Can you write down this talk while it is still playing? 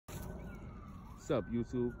What's up,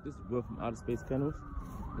 YouTube? This is Will from Outer Space Kennels.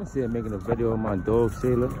 I'm here making a video of my dog,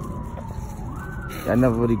 Shayla. I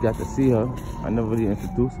never really got to see her. I never really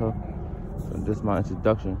introduced her. So this is my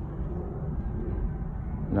introduction.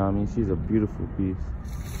 You know what I mean? She's a beautiful beast.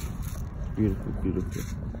 Beautiful, beautiful.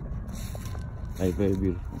 Like, very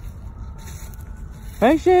beautiful.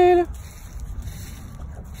 Hey, Shayla!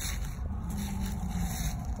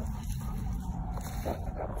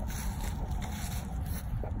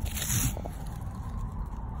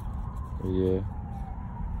 Yeah,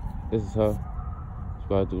 this is her. She's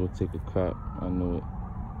about to go take a crap. I know it.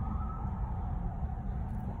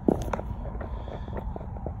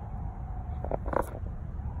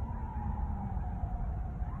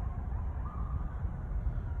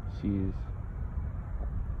 She's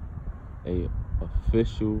a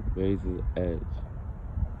official Razor's Edge.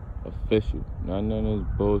 Official. Not none of this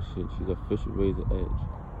bullshit. She's official Razor's Edge.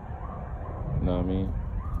 You know what I mean?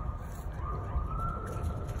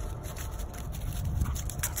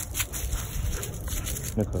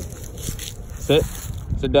 Okay. Sit.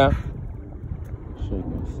 Sit down. She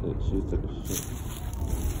gonna sit. She took a shit.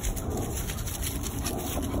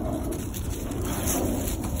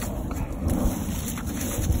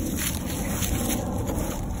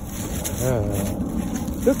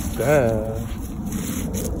 Good girl.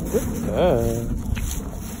 Good girl.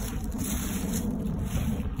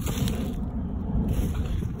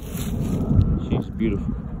 She's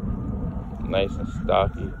beautiful. Nice and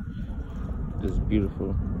stocky. This is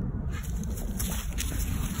beautiful.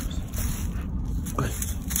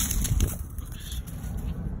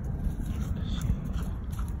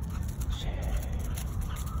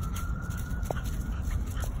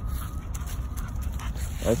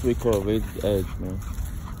 That's what we call Razor's Edge, man.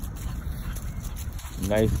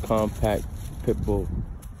 Nice, compact pitbull.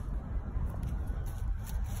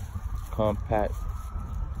 Compact,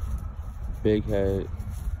 big head.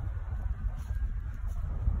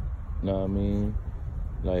 You know what I mean?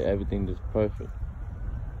 Like, everything just perfect.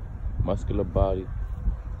 Muscular body.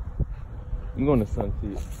 You can go in the sun, see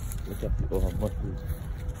it. Look at all her muscles.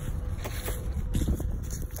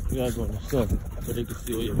 You gotta go in the sun so they can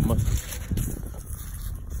see all your muscles.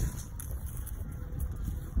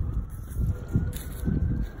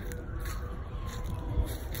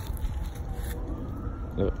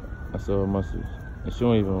 Look, I saw her muscles. And she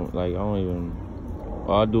don't even, like, all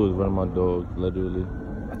I do is run my dog, literally.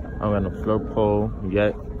 I don't got no flirt pole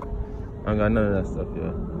yet. I don't got none of that stuff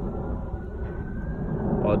yet.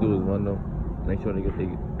 All I do is run them, make sure they get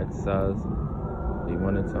their exercise, they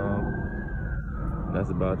run in time. And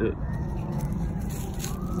that's about it.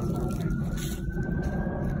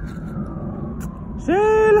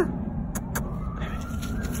 Shayla!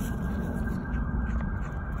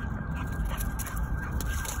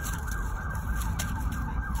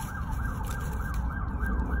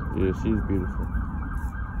 Yeah, she's beautiful.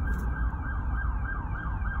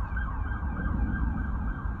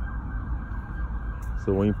 So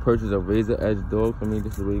when you purchase a Razor Edge dog from me,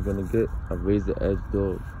 this is what you're gonna get, a Razor Edge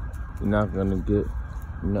dog. You're not gonna get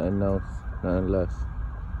nothing else, nothing less.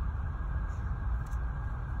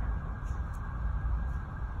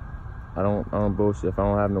 I don't bullshit. If I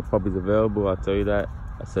don't have no puppies available, I'll tell you that.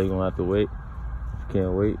 I say you're gonna have to wait. If you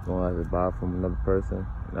can't wait, you're gonna have to buy from another person.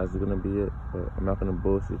 That's gonna be it. But I'm not gonna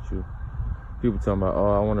bullshit you. People talking about,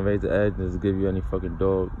 oh, I want a Razor Edge, and just give you any fucking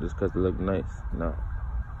dog just cause they look nice. Nah.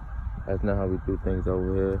 That's not how we do things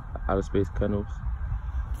over here. Outer Space Kennels.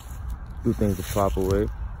 Do things the proper way.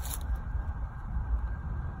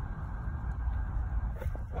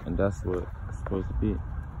 And that's what it's supposed to be. You know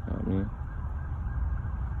what I mean?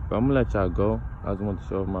 But I'm gonna let y'all go. I just want to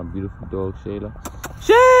show off my beautiful dog, Shayla.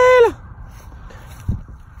 Shayla!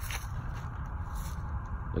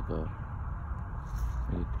 Look up.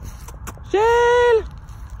 Shayla!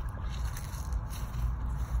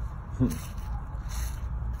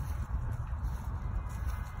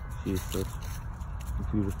 She's such a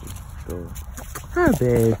beautiful dog. Hi,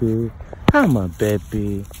 baby. Hi, my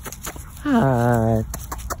baby. Hi.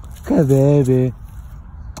 Hi, baby.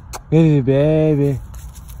 Baby, baby.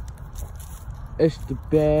 It's the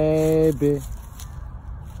baby.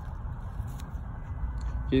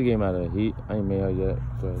 She just came out of the heat. I ain't made her yet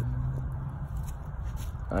because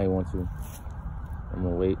I ain't want to. I'm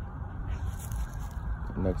gonna wait.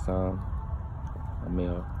 Next time, I made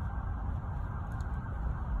her.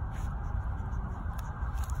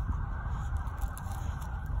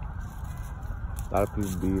 A lot of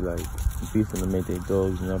people be like beasting to make their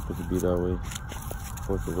dogs. You're not supposed to be that way. You're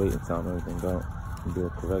supposed to wait and time everything out and do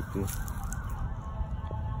it correctly.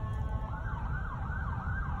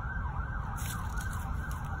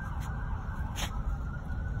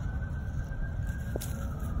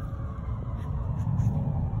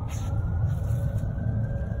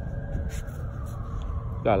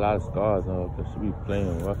 got a lot of scars on her because she be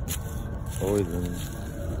playing rough. Always in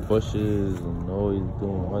bushes and always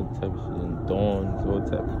doing one type of shit and thorns, all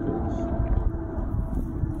type of shit.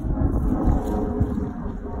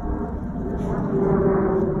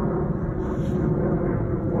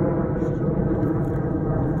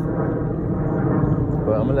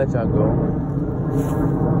 But I'm gonna let y'all go.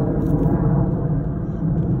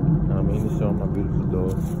 I mean, to show my beautiful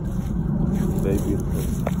dog. Very beautiful.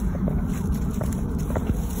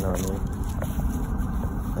 You know what I mean?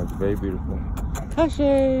 Like, very beautiful. Hi,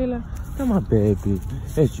 Shayla. That's my baby.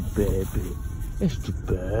 That's your baby. That's your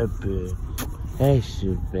baby. That's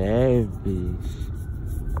your baby.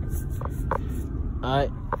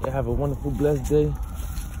 Alright, have a wonderful, blessed day.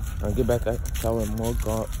 I'll get back out with more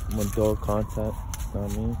dog content. You know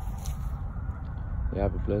what I mean? Yeah,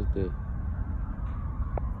 have a blessed day.